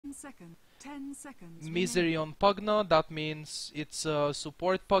10 seconds. 10 seconds. Misery on Pugna, that means it's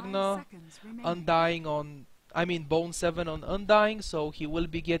support 5 Pugna. seconds remaining. Undying on, I mean Bone 7 on Undying, so he will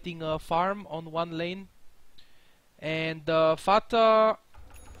be getting a farm on one lane. And FATA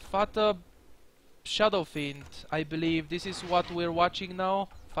Shadow Fiend, I believe this is what we're watching now.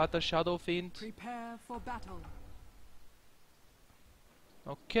 FATA Shadow Fiend. Prepare for battle.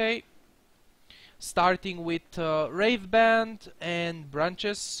 Okay. Starting with Rave Band and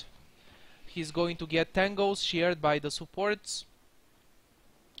Branches. He's going to get tangos shared by the supports.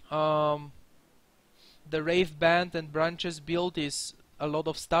 The Rave Band and Branches build is a lot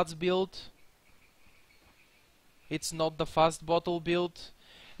of stats build. It's not the fast bottle build.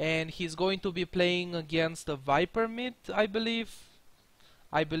 And he's going to be playing against the Viper mid, I believe.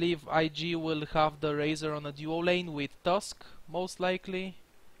 I believe IG will have the Razor on a duo lane with Tusk, most likely.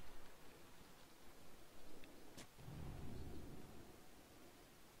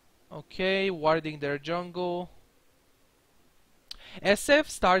 Okay, warding their jungle. SF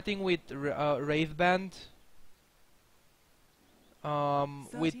starting with Rave Band.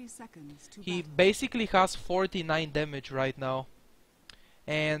 With he basically has 49 damage right now,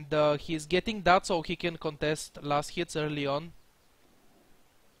 and he's getting that so he can contest last hits early on.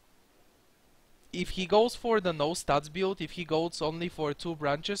 If he goes for the no stats build, if he goes only for 2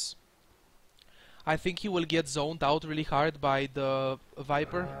 branches, I think he will get zoned out really hard by the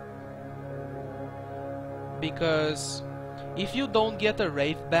Viper. Because if you don't get a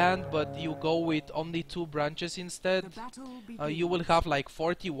Wraith Band but you go with only 2 branches instead, you will have like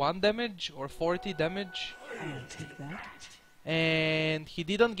 41 damage or 40 damage. I'll take that. And he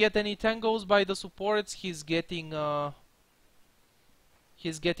didn't get any tangos by the supports. He's getting a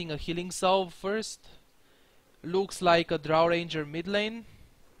healing salve first. Looks like a Drow Ranger mid lane.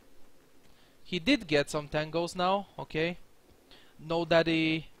 He did get some tangos now, okay. No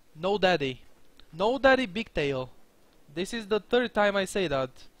daddy, no daddy. No daddy big tail. This is the 3rd time I say that.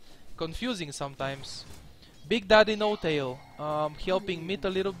 Confusing sometimes. Big daddy no tail. Helping mid a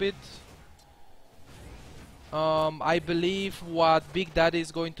little bit. I believe what Big Daddy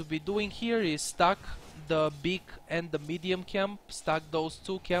is going to be doing here is stack the big and the medium camp. Stack those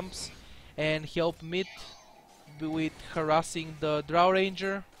 2 camps and help mid with harassing the Drow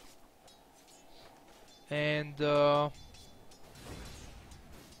Ranger. And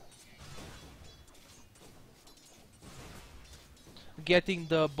getting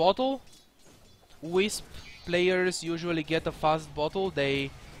the bottle. Wisp players usually get a fast bottle.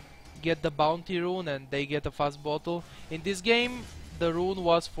 They get the bounty rune and they get a fast bottle. In this game the rune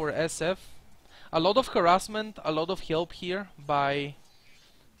was for SF. A lot of harassment, a lot of help here by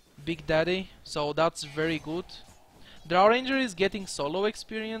Big Daddy, so that's very good. Drow Ranger is getting solo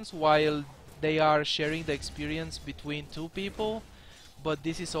experience while they are sharing the experience between 2 people, but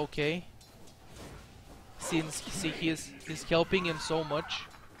this is okay since he's helping him so much.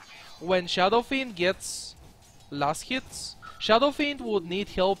 When Shadow Fiend gets last hits, Shadow Fiend would need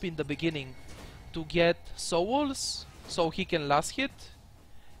help in the beginning to get souls so he can last hit,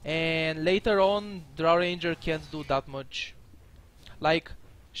 and later on Drow Ranger can't do that much. Like,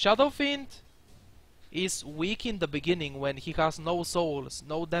 Shadow Fiend is weak in the beginning when he has no souls,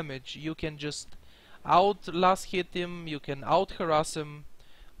 no damage. You can just out last hit him, you can out harass him,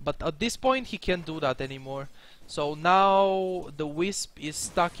 but at this point he can't do that anymore. So now the Wisp is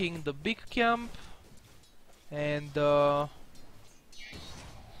stacking the big camp, and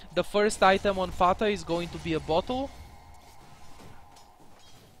the first item on FATA is going to be a bottle.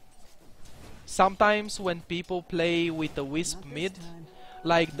 Sometimes when people play with the Wisp mid,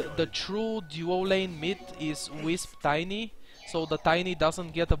 like the true duo lane mid is Wisp Tiny, so the Tiny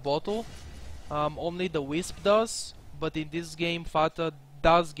doesn't get a bottle, only the Wisp does. But in this game FATA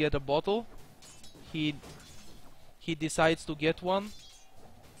does get a bottle. He decides to get one.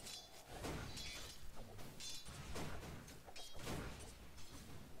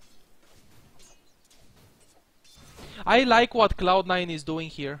 I like what Cloud9 is doing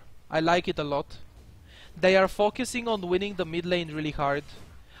here. I like it a lot. They are focusing on winning the mid lane really hard.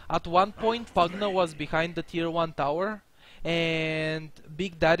 At one point Pugna was behind the tier 1 tower and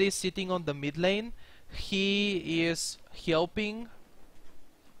Big Daddy is sitting on the mid lane. He is helping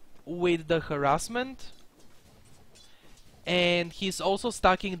with the harassment and he's also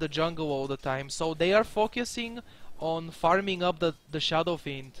stacking the jungle all the time. So they are focusing on farming up the Shadow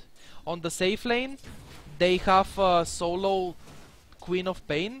Fiend. On the safe lane they have solo Queen of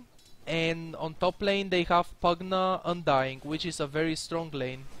Pain, and on top lane they have Pugna Undying, which is a very strong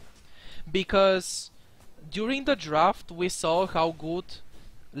lane. Because during the draft we saw how good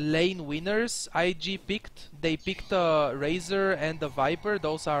lane winners IG picked. They picked a Razor and a Viper.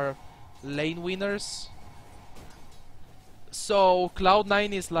 Those are lane winners. So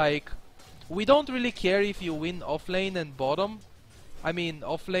Cloud9 is like, we don't really care if you win offlane and bottom. I mean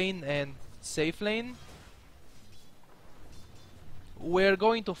offlane and safe lane. We're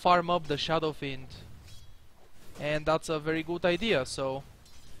going to farm up the Shadow Fiend. And that's a very good idea, so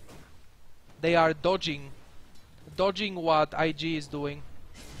they are dodging what IG is doing.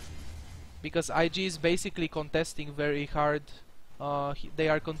 Because IG is basically contesting very hard. They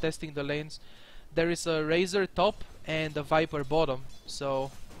are contesting the lanes. There is a Razor top and a Viper bottom.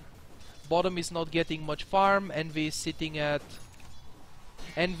 So bottom is not getting much farm. Envy is sitting at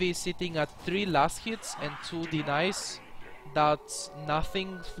 3 last hits and 2 denies. That's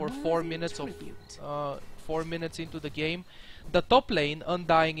nothing for 4 minutes of 4 minutes into the game. The top lane,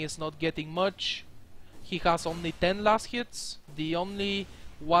 Undying, is not getting much. He has only 10 last hits. The only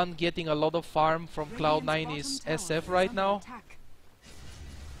one getting a lot of farm from Cloud9 is SF right now.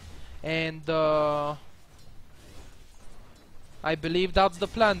 And I believe that's the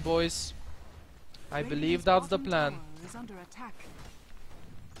plan, boys. I believe that's the plan.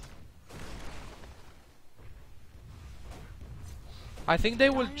 I think they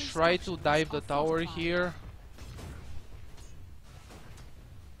will try to dive the tower here.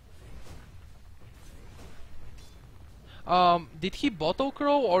 Did he bottle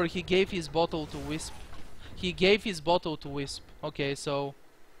crow or he gave his bottle to Wisp? He gave his bottle to Wisp. Okay, so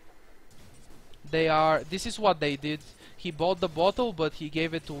this is what they did. He bought the bottle but he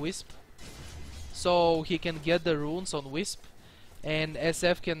gave it to Wisp. So he can get the runes on Wisp and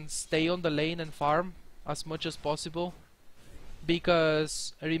SF can stay on the lane and farm as much as possible.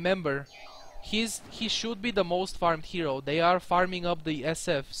 Because remember, he should be the most farmed hero. They are farming up the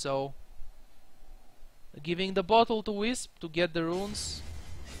SF, so giving the bottle to Wisp to get the runes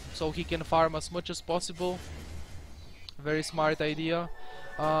so he can farm as much as possible. Very smart idea.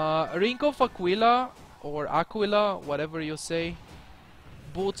 Ring of Aquila or Aquila, whatever you say.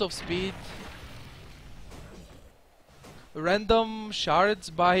 Boots of Speed. Random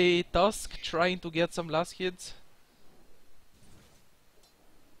shards by Tusk trying to get some last hits.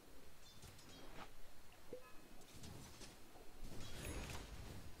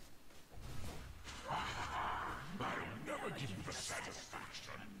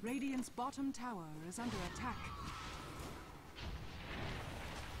 Radiant's bottom tower is under attack.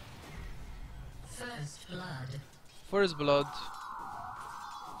 First blood. First blood.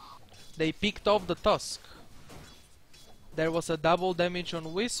 They picked off the Tusk. There was a double damage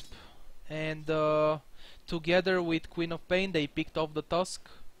on Wisp, and together with Queen of Pain they picked off the Tusk.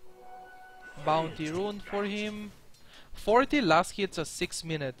 Bounty rune for him. 40 last hits at 6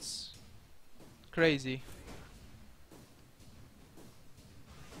 minutes. Crazy.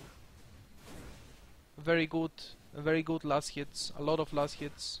 Very good last hits. A lot of last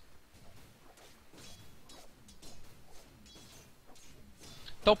hits.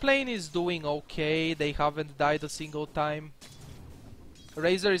 Top lane is doing okay. They haven't died a single time.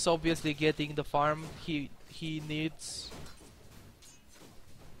 Razor is obviously getting the farm he needs.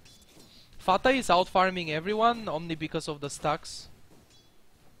 FATA is out farming everyone only because of the stacks.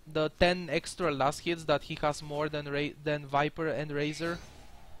 The 10 extra last hits that he has more than Viper and Razor.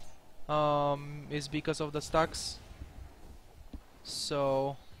 Is because of the stacks.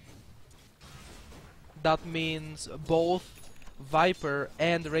 So that means both Viper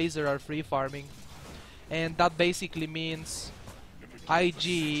and Razor are free farming, and that basically means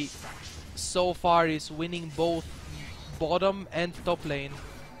IG so far is winning both bottom and top lane.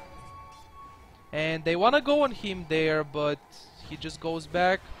 And they wanna go on him there, but he just goes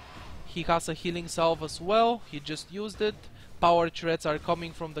back. He has a healing salve as well, he just used it. Power threats are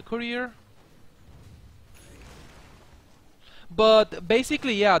coming from the courier. But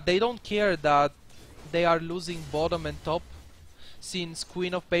basically, yeah, they don't care that they are losing bottom and top, since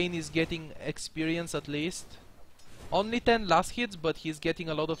Queen of Pain is getting experience at least. Only 10 last hits, but he's getting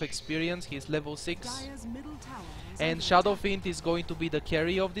a lot of experience. He's level 6. And Shadow Fiend is going to be the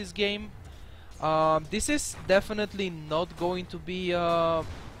carry of this game. This is definitely not going to be a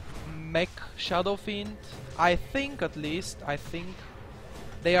mech Shadow Fiend. I think, at least. I think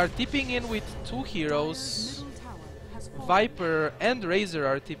they are tipping in with 2 heroes. Viper and Razor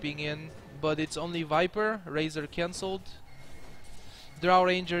are tipping in, but it's only Viper. Razor cancelled. Drow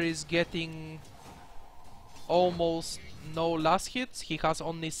Ranger is getting almost no last hits. He has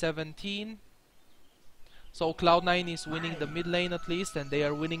only 17. So Cloud9 is winning the mid lane at least, and they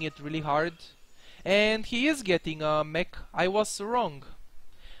are winning it really hard. And he is getting a mech. I was wrong.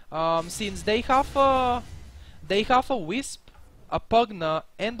 Since they have a Wisp, a Pugna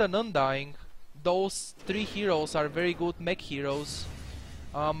and an Undying. Those three heroes are very good mech heroes.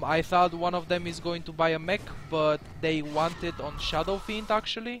 I thought one of them is going to buy a mech, but they want it on Shadow Fiend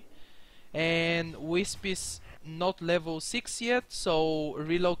actually. And Wisp is not level 6 yet, so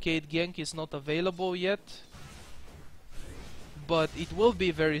Relocate Gank is not available yet. But it will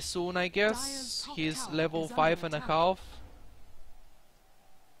be very soon, I guess. He's level 5.5.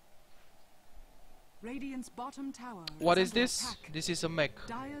 Radiant's bottom tower What is is under this? attack. This is a mech.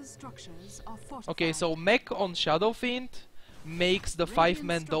 Dire's structures are fortified. Okay, so mech on Shadow Fiend makes the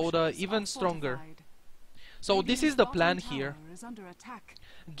 5-man Radiant's Dota structures even are stronger. fortified. So this is Radiant's the bottom plan tower here. is under attack.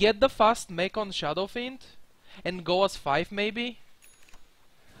 Get the fast mech on Shadow Fiend and go as 5 maybe.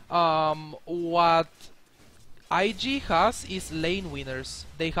 What IG has is lane winners.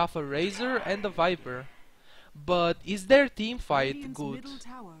 They have a Razor and a Viper. But is their team fight Radiant's good? middle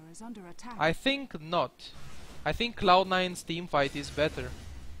tower is under attack. I think not. I think Cloud9's team fight is better.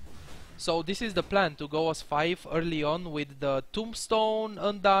 So this is the plan, to go as 5 early on with the Tombstone,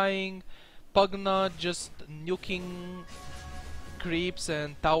 Undying, Pugna just nuking creeps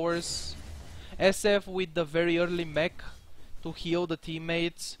and towers. SF with the very early mech to heal the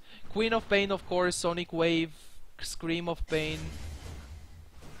teammates. Queen of Pain, of course, Sonic Wave, Scream of Pain.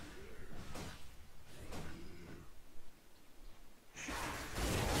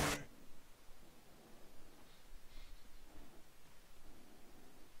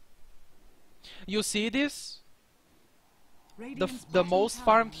 You see this? The most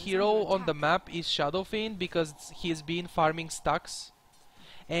farmed hero on the map is Shadow Fiend because he's been farming stacks.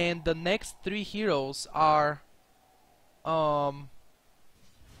 And the next 3 heroes are from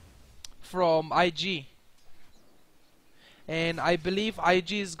IG. And I believe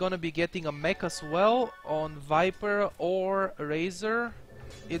IG is gonna be getting a mech as well on Viper or Razor.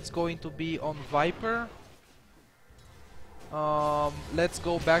 It's going to be on Viper. Let's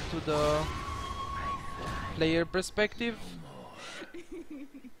go back to the player perspective.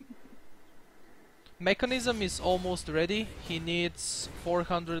 Mechanism is almost ready. He needs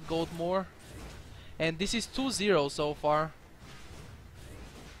 400 gold more. And this is 2-0 so far.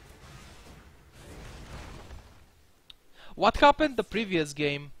 What happened the previous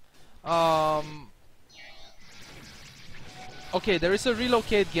game? Okay, there is a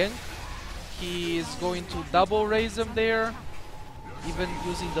relocate gank. He is going to double raise him there, even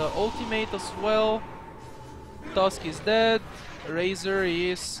using the ultimate as well. Tusk is dead. Razor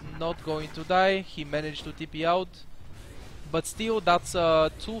is not going to die. He managed to TP out. But still, that's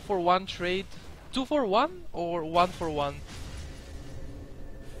a 2-for-1 trade. 2-for-1 or 1-for-1?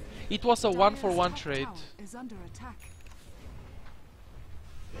 It was a 1-for-1 trade. Is under attack.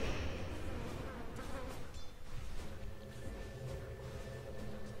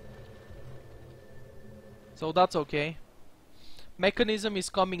 So that's okay. Mechanism is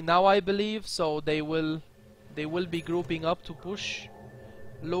coming now, I believe, so they will be grouping up to push.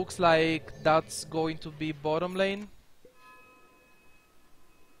 Looks like that's going to be bottom lane.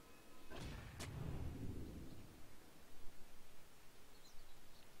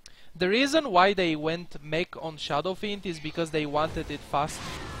 The reason why they went mech on Shadow Fiend is because they wanted it fast.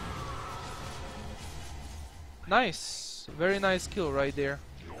 Nice, very nice kill right there.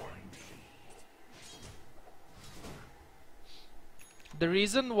 The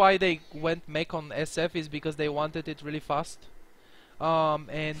reason why they went mech on SF is because they wanted it really fast.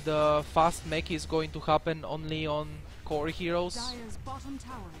 And the fast mech is going to happen only on core heroes. Dire's bottom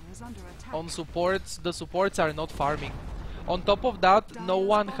tower is under attack. On supports, the supports are not farming. On top of that, no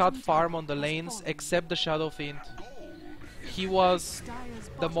one had farm on the lanes except the Shadow Fiend. He was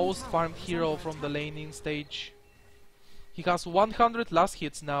the most farmed hero from the laning stage. He has 100 last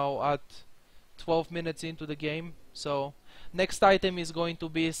hits now at 12 minutes into the game, so next item is going to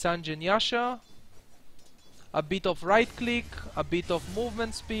be Sanjin Yasha. A bit of right click, a bit of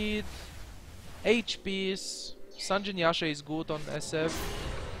movement speed, HPs. Sanjin Yasha is good on SF.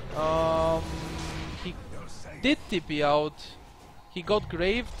 He did TP out. He got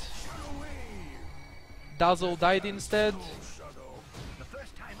graved. Dazzle died instead.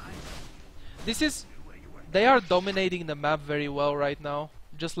 They are dominating the map very well right now,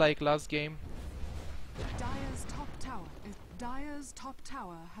 just like last game. Dire's top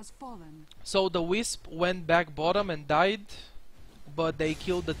tower has fallen. So the Wisp went back bottom and died, but they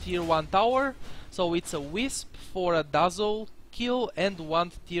killed the tier 1 tower. So it's a Wisp for a Dazzle kill and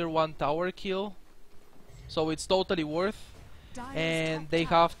 1 tier 1 tower kill. So it's totally worth. And they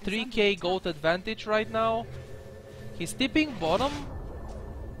have 3k gold advantage right now. He's tipping bottom.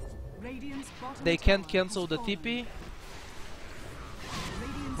 They can't cancel the TP.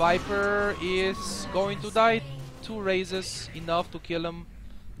 Viper is going to die. 2 raises, enough to kill him.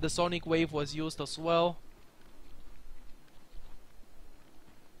 The Sonic Wave was used as well.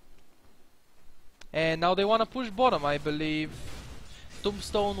 And now they want to push bottom, I believe.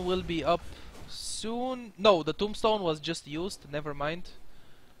 Tombstone will be up soon. No, the Tombstone was just used, never mind.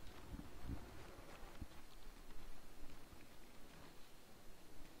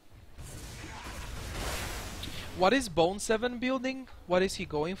 What is Bone 7 building? What is he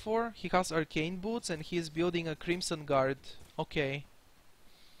going for? He has Arcane Boots and he is building a Crimson Guard. Okay.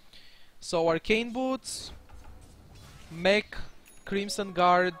 So Arcane Boots, Mech, Crimson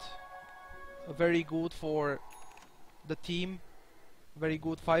Guard, very good for the team. Very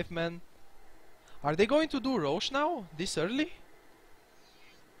good 5-man. Are they going to do Roche now? This early?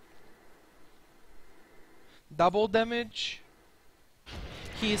 Double damage.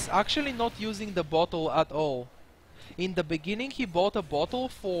 He is actually not using the bottle at all. In the beginning he bought a bottle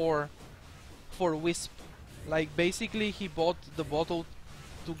for Wisp. Like basically he bought the bottle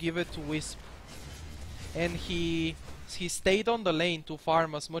to give it to Wisp. And he stayed on the lane to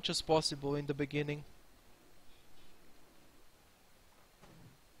farm as much as possible in the beginning.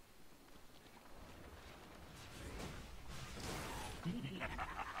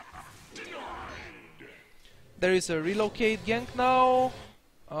 There is a relocate gank now.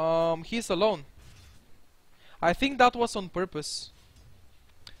 He's alone. I think that was on purpose.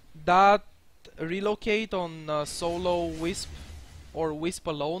 That relocate on solo Wisp or Wisp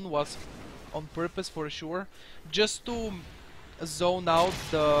alone was on purpose for sure. Just to zone out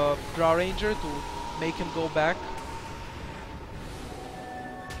the Draw Ranger to make him go back.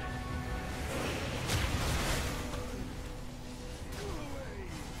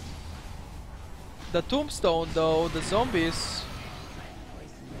 The Tombstone though, the zombies.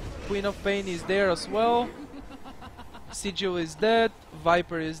 Queen of Pain is there as well. Sigil is dead,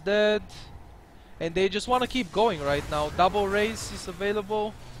 Viper is dead. And they just want to keep going right now. Double Race is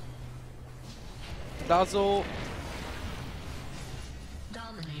available. Dazzle.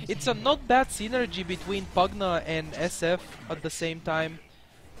 It's a not bad synergy between Pugna and SF at the same time.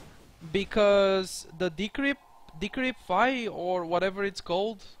 Because the Decrypt Fi or whatever it's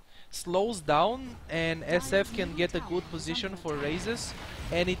called slows down and SF can get a good position for raises,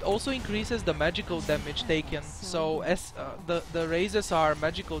 and it also increases the magical damage taken, so the raises are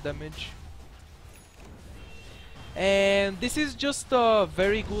magical damage. And this is just a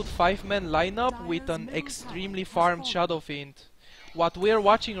very good 5-man lineup with an extremely farmed Shadow Fiend. What we're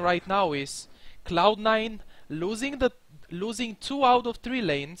watching right now is Cloud9 losing 2 out of 3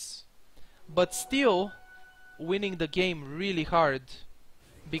 lanes, but still winning the game really hard.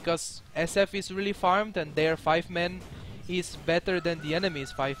 Because SF is really farmed and their 5-man is better than the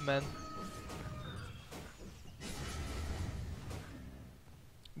enemy's 5-man.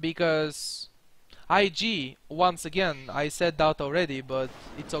 Because IG, once again, I said that already, but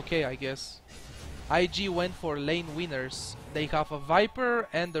it's okay I guess. IG went for lane winners. They have a Viper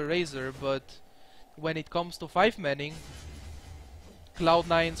and a Razor, but when it comes to 5-manning,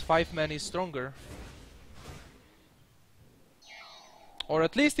 Cloud9's 5-man is stronger. Or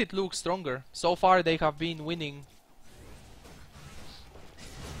at least it looks stronger. So far they have been winning.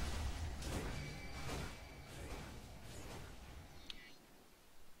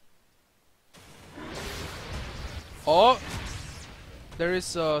 Oh! There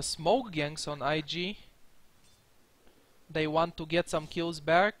is smoke ganks on IG. They want to get some kills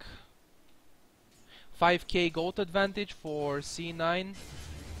back. 5k gold advantage for C9.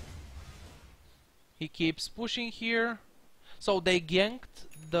 He keeps pushing here. So they ganked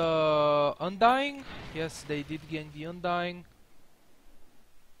the Undying. Yes, they did gank the Undying.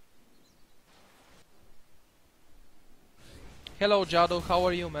 Hello Jado, how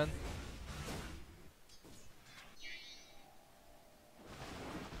are you, man?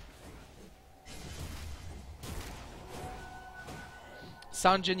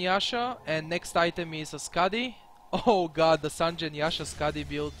 Sanjin Yasha, and next item is a Skadi. Oh god, the Sanjin Yasha Skadi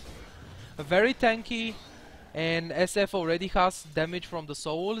build. Very tanky. And SF already has damage from the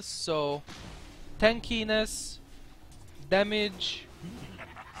souls, so tankiness, damage,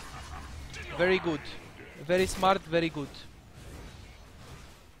 very good. Very smart, very good.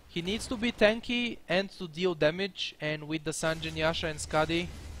 He needs to be tanky and to deal damage, and with the Sanjin Yasha and Skadi,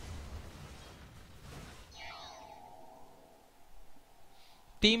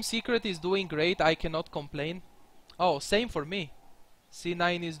 Team Secret is doing great, I cannot complain. Oh, same for me.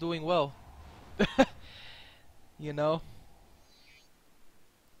 C9 is doing well. You know.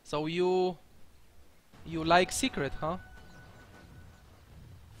 So you like Secret, huh?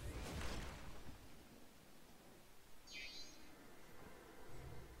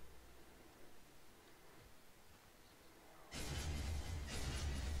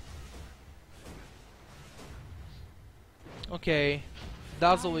 Okay,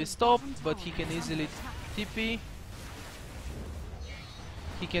 Dazzle is top, Bottom but tower he can is easily under attack. TP.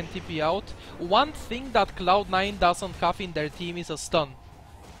 He can TP out. One thing that Cloud9 doesn't have in their team is a stun.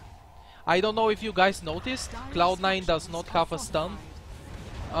 I don't know if you guys noticed, Dire's Cloud9 does structures not are have a stun.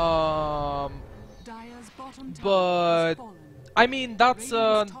 Dire's bottom tower But has fallen. I mean that's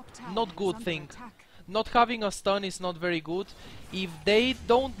Radiant's top tower not is good under thing. attack. Not having a stun is not very good. If they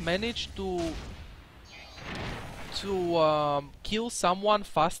don't manage to kill someone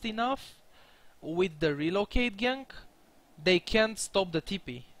fast enough with the relocate gank, they can't stop the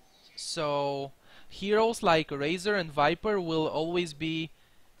TP. So heroes like Razor and Viper will always be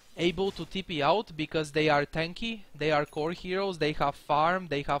able to TP out because they are tanky, they are core heroes, they have farm,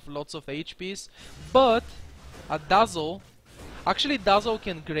 they have lots of HPs. But a Dazzle, actually Dazzle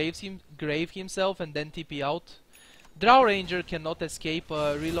can grave himself and then TP out. Drow Ranger cannot escape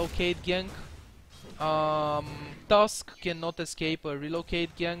a relocate gank. Tusk cannot escape a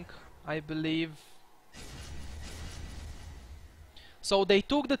relocate gank, I believe. So they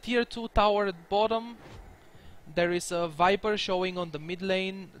took the tier 2 tower at bottom. There is a Viper showing on the mid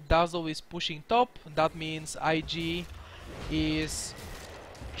lane. Dazzle is pushing top. That means IG is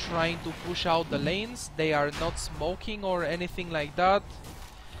trying to push out the lanes. They are not smoking or anything like that.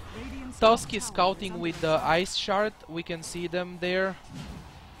 Radiant's Tusk top is tower scouting under with the attack. ice shard. We can see them there.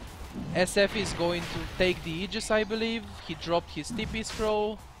 SF is going to take the Aegis, I believe. He dropped his TP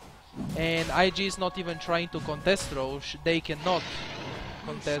scroll. And IG is not even trying to contest throw. They cannot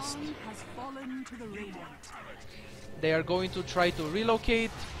contest. Roshan has fallen to the Radiant. They are going to try to relocate,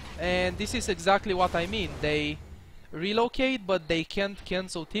 and this is exactly what I mean. They relocate, but they can't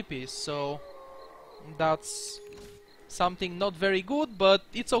cancel TPs, so that's something not very good, but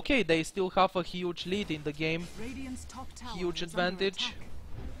it's okay. They still have a huge lead in the game. Radiant's top tower Huge is under advantage. attack.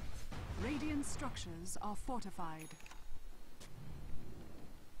 Radiant structures are fortified.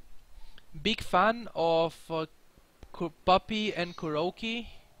 Big fan of Puppy and Kuroki.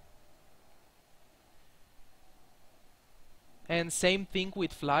 And same thing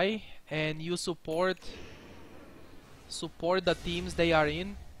with Fly, and you support the teams they are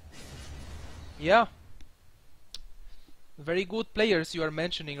in. Yeah, very good players you are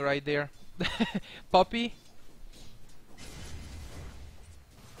mentioning right there. Puppy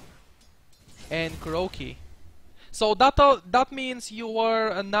and Kuroki. So that means you were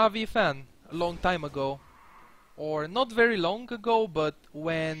a Navi fan a long time ago, or not very long ago, but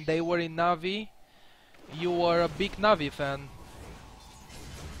when they were in Navi, you were a big Navi fan.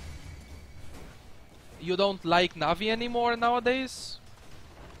 You don't like Navi anymore nowadays?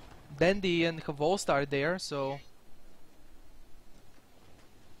 Dandy and Havost are there, so...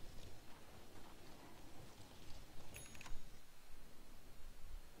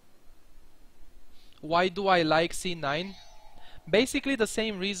 Why do I like C9? Basically the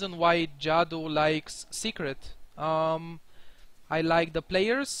same reason why Jadu likes Secret. I like the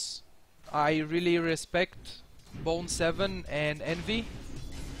players. I really respect Bone 7 and Envy.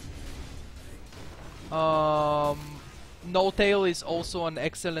 No Tail is also an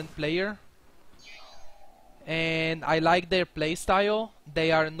excellent player, and I like their playstyle.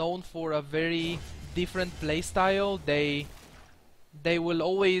 They are known for a very different playstyle. They will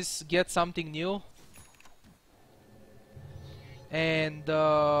always get something new, and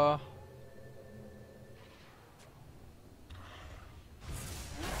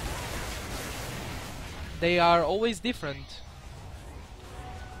they are always different.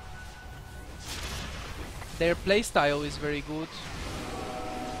 Their playstyle is very good.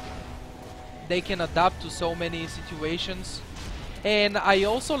 They can adapt to so many situations. And I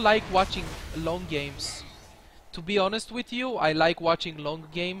also like watching long games. To be honest with you, I like watching long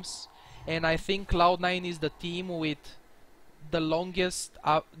games. And I think Cloud9 is the team with the longest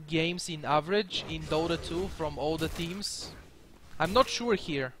games in average in Dota 2 from all the teams. I'm not sure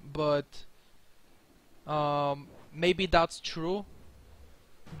here, but maybe that's true.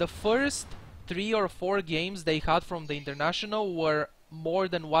 The first 3 or 4 games they had from the international were more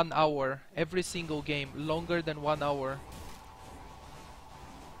than 1 hour. Every single game, longer than 1 hour.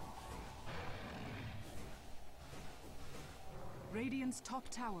 Radiant's top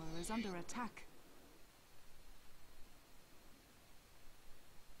tower is under attack.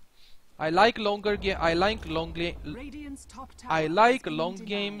 I like longer I like Radiant's top tower I has like been long denied.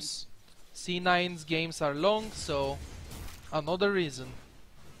 games. C9's games are long, so another reason.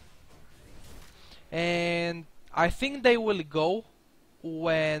 And I think they will go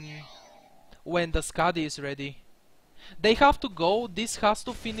when the Skadi is ready. They have to go. This has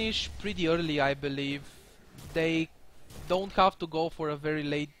to finish pretty early, I believe. They don't have to go for a very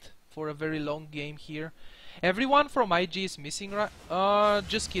long game here. Everyone from IG is missing, right?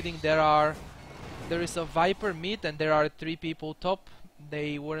 Just kidding. There is a Viper mid and there are 3 people top.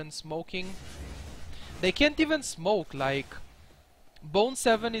 They weren't smoking. They can't even smoke, like... Bone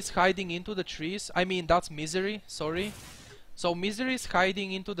 7 is hiding into the trees. I mean, that's Misery, sorry. So Misery is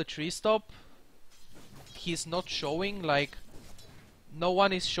hiding into the tree top. He's not showing, like... No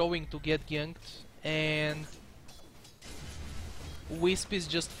one is showing to get ganked. And... Wisp is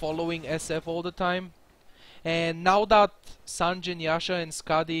just following SF all the time. And now that Sanjin, Yasha and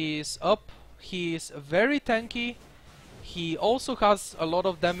Skadi is up, he is very tanky. He also has a lot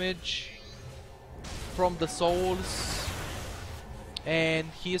of damage from the souls. And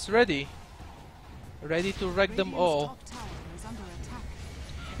he is ready. Ready to wreck them all.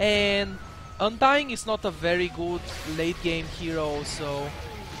 And Undying is not a very good late game hero, so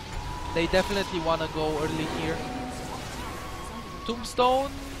they definitely wanna go early here.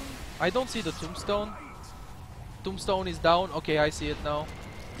 Tombstone? I don't see the Tombstone. Tombstone is down. Okay, I see it now.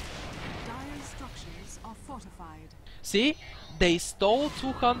 Dire structures are fortified. See? They stole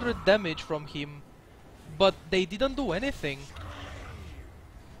 200 damage from him, but they didn't do anything.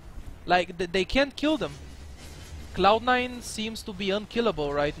 Like, they can't kill them. Cloud9 seems to be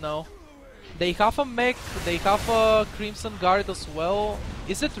unkillable right now. They have a mech, they have a Crimson Guard as well.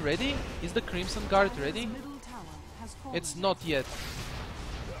 Is it ready? Is the Crimson Guard ready? It's not yet.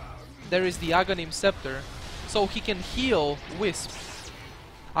 There is the Aghanim Scepter, so he can heal Wisp.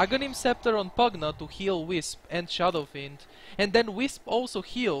 Aghanim Scepter on Pugna to heal Wisp and Shadow Fiend. And then Wisp also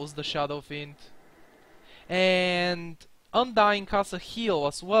heals the Shadow Fiend. And Undying has a heal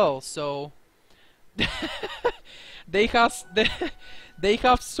as well, so... they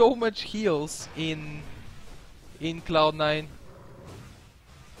have so much heals in Cloud9.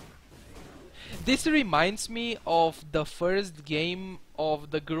 This reminds me of the first game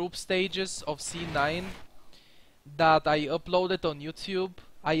of the group stages of C9 that I uploaded on YouTube.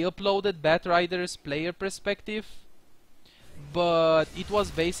 I uploaded Batrider's player perspective, but it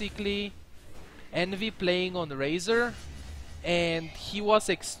was basically Envy playing on Razor, and he was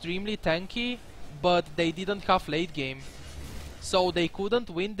extremely tanky, but they didn't have late game. So they couldn't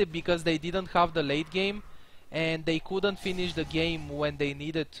win because they didn't have the late game, and they couldn't finish the game when they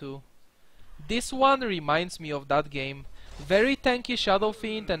needed to. This one reminds me of that game. Very tanky Shadow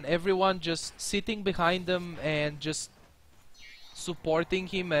Fiend and everyone just sitting behind him and just supporting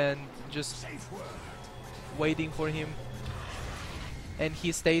him and just waiting for him. And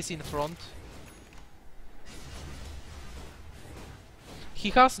he stays in front.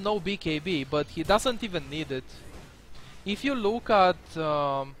 He has no BKB, but he doesn't even need it. If you look at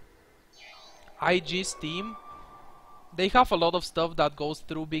IG's team, they have a lot of stuff that goes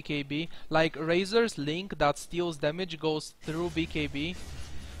through BKB, like Razor's Link that steals damage goes through BKB.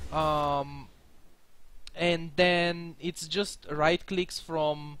 And then it's just right clicks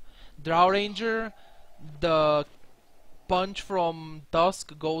from Drow Ranger. The punch from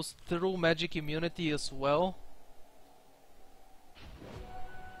Dusk goes through magic immunity as well.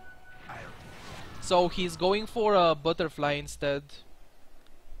 So he's going for a butterfly instead.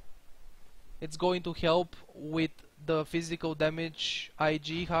 It's going to help with the physical damage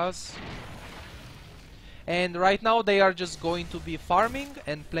IG has. And right now they are just going to be farming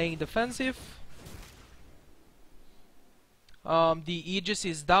and playing defensive. The Aegis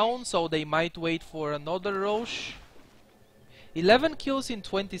is down, so they might wait for another Roche. 11 kills in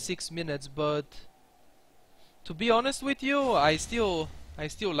 26 minutes, but to be honest with you, I still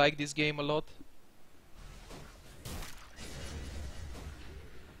like this game a lot.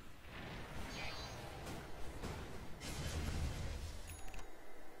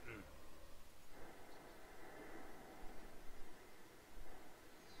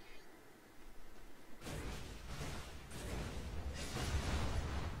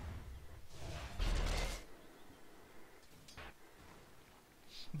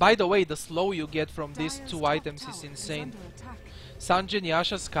 By the way, the slow you get from these two items is insane. Sanjin,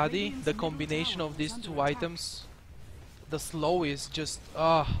 Yasha, Skadi, the combination of these two items, the slow is just,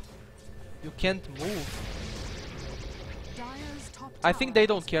 you can't move. I think they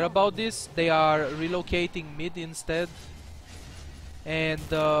don't care about this, they are relocating mid instead. And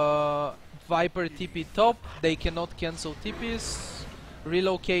Viper TP top, they cannot cancel TPs.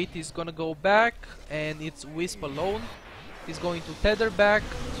 Relocate is gonna go back, and it's Wisp alone. He's going to tether back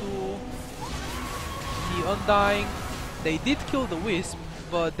to the Undying. They did kill the Wisp,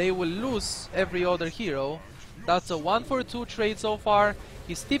 but they will lose every other hero. That's a 1-for-2 trade so far.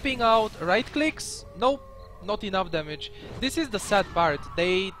 He's tipping out, right clicks. Nope, not enough damage. This is the sad part.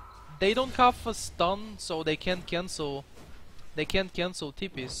 They don't have a stun, so they can't cancel. They can't cancel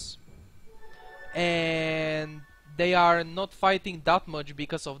TPs. and they are not fighting that much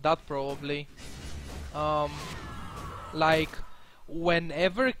because of that probably. Like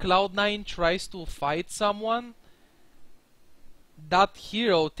whenever Cloud9 tries to fight someone, that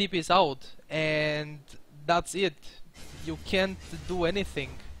hero TPs out and that's it. You can't do anything.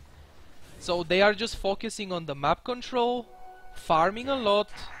 So they are just focusing on the map control, farming a lot,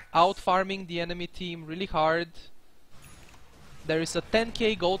 out farming the enemy team really hard. There is a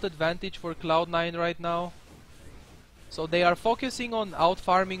 10k gold advantage for Cloud9 right now. So they are focusing on out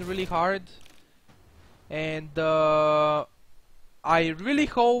farming really hard. And I really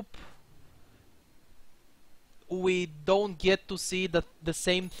hope we don't get to see the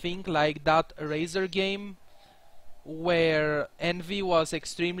same thing like that Razor game where Envy was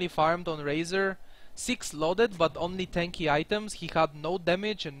extremely farmed on Razor. 6 loaded but only tanky items. He had no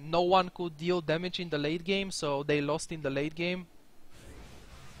damage and no one could deal damage in the late game, so they lost in the late game.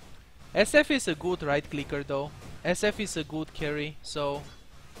 SF is a good right clicker though. SF is a good carry, so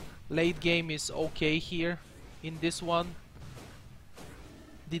late game is okay here in this one.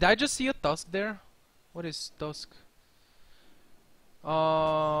 Did I just see a Tusk there? What is Tusk?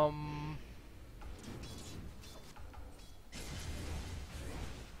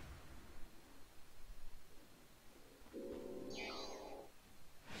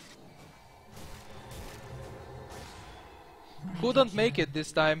 Couldn't make it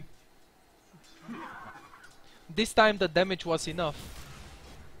this time. This time the damage was enough.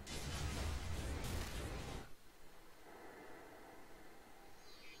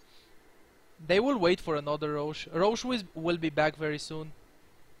 They will wait for another Roche. Roche will be back very soon.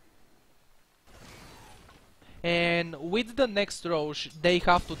 And with the next Roche, they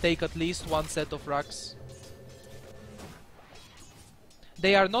have to take at least one set of racks.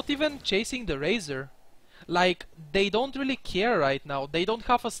 They are not even chasing the Razor. Like, they don't really care right now. They don't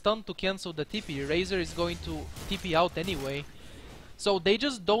have a stun to cancel the TP. Razor is going to TP out anyway. So they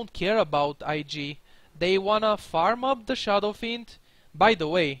just don't care about IG. They wanna farm up the Shadow Fiend. By the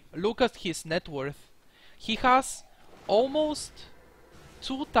way, look at his net worth. He has almost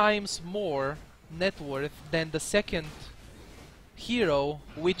 2 times more net worth than the second hero,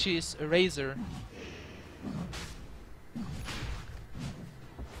 which is Razor.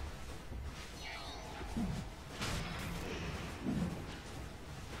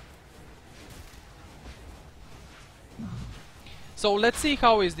 So let's see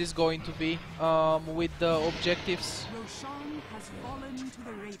how is this going to be with the objectives.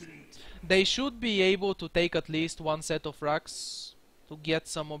 They should be able to take at least one set of racks to get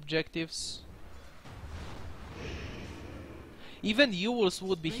some objectives. Even Ewls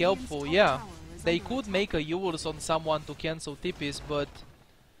would be helpful, yeah. They could make a Ewls on someone to cancel TPs, but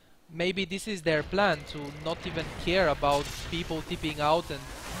maybe this is their plan, to not even care about people tipping out, and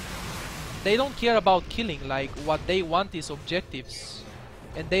they don't care about killing. Like, what they want is objectives,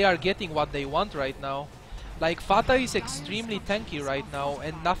 and they are getting what they want right now. Like, FATA is extremely tanky right now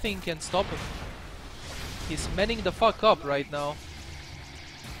and nothing can stop him. He's manning the fuck up right now.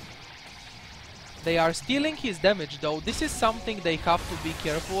 They are stealing his damage though. This is something they have to be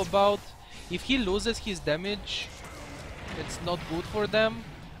careful about. If he loses his damage, it's not good for them.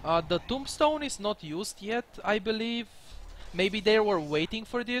 The tombstone is not used yet, I believe. Maybe they were waiting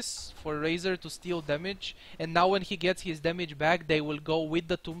for this, for Razor to steal damage, and now when he gets his damage back, they will go with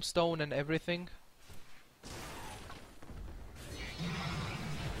the tombstone and everything.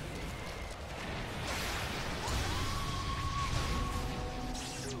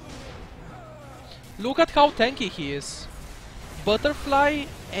 Look at how tanky he is. Butterfly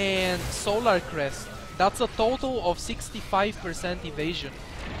and Solar Crest. That's a total of 65% evasion.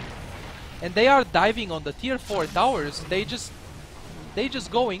 And they are diving on the tier 4 towers. They just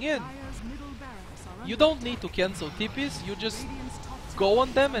going in. You don't need to cancel TPs, you just go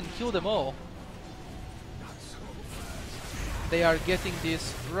on them and kill them all. They are getting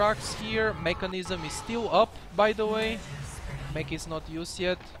these rocks here. Mechanism is still up, by the way. Mech is not used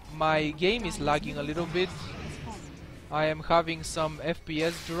yet. My game is lagging a little bit. I am having some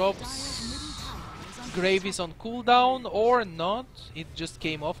FPS drops. Grave is on cooldown or not. It just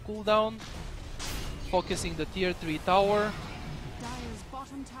came off cooldown. Focusing the tier 3 tower.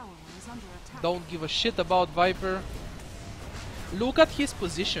 Don't give a shit about Viper. Look at his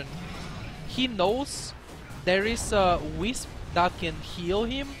position. He knows there is a Wisp that can heal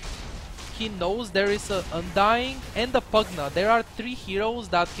him. He knows there is a Undying and a Pugna. There are 3 heroes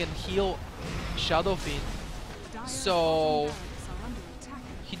that can heal Shadow Fiend. So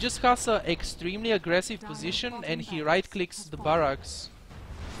he just has an extremely aggressive position and he right clicks the barracks.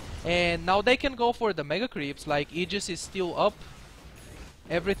 And now they can go for the mega creeps. Like, Aegis is still up.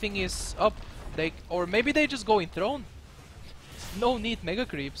 Everything is up. Or maybe they just go in throne. No need mega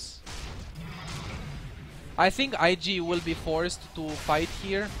creeps. I think IG will be forced to fight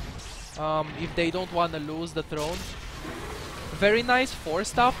here if they don't want to lose the throne. Very nice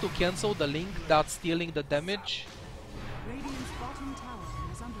 4-staff to cancel the link that's stealing the damage. Radiant's bottom tower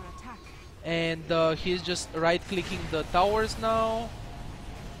is under attack. And he's just right-clicking the towers now.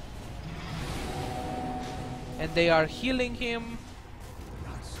 And they are healing him.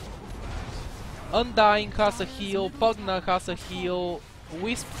 Undying has a heal, Pugna has a heal,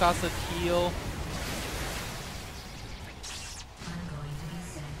 Wisp has a heal.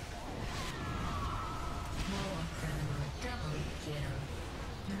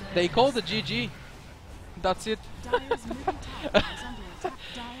 They call the GG. That's it. Dire's middle tower is under attack.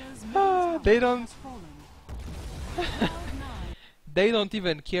 Dire's middle tower They don't. has fallen. Cloud9 They don't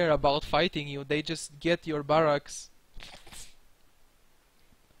even care about fighting you. They just get your barracks.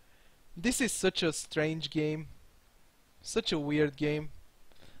 This is such a strange game. Such a weird game.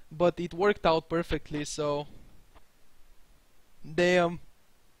 But it worked out perfectly, so... Damn.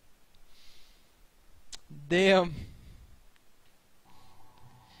 Damn.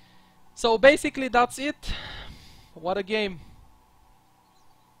 So basically that's it. What a game.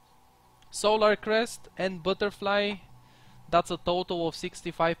 Solar Crest and Butterfly. That's a total of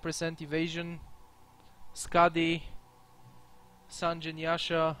 65% evasion. Skadi. Sanjin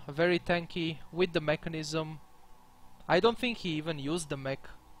Yasha, very tanky with the mechanism. I don't think he even used the mech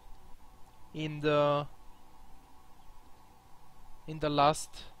in the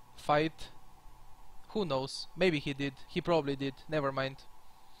last fight. Who knows? Maybe he did. He probably did. Never mind.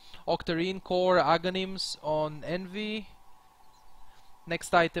 Octarine Core Aghanims on Envy.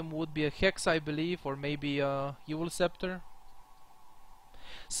 Next item would be a Hex, I believe, or maybe a Ewel Scepter.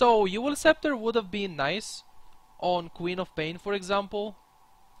 So Ewel Scepter would have been nice on Queen of Pain, for example,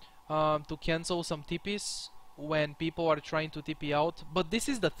 to cancel some TPs when people are trying to TP out. But this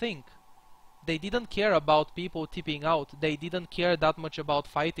is the thing. They didn't care about people TPing out. They didn't care that much about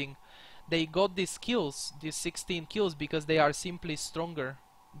fighting. They got these kills, these 16 kills, because they are simply stronger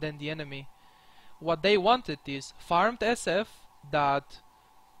than the enemy. What they wanted is farmed SF that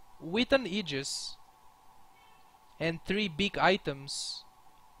with an Aegis and 3 big items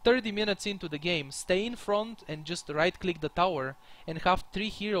 30 minutes into the game, stay in front and just right click the tower and have 3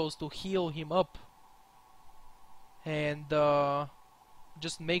 heroes to heal him up and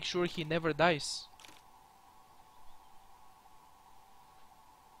just make sure he never dies.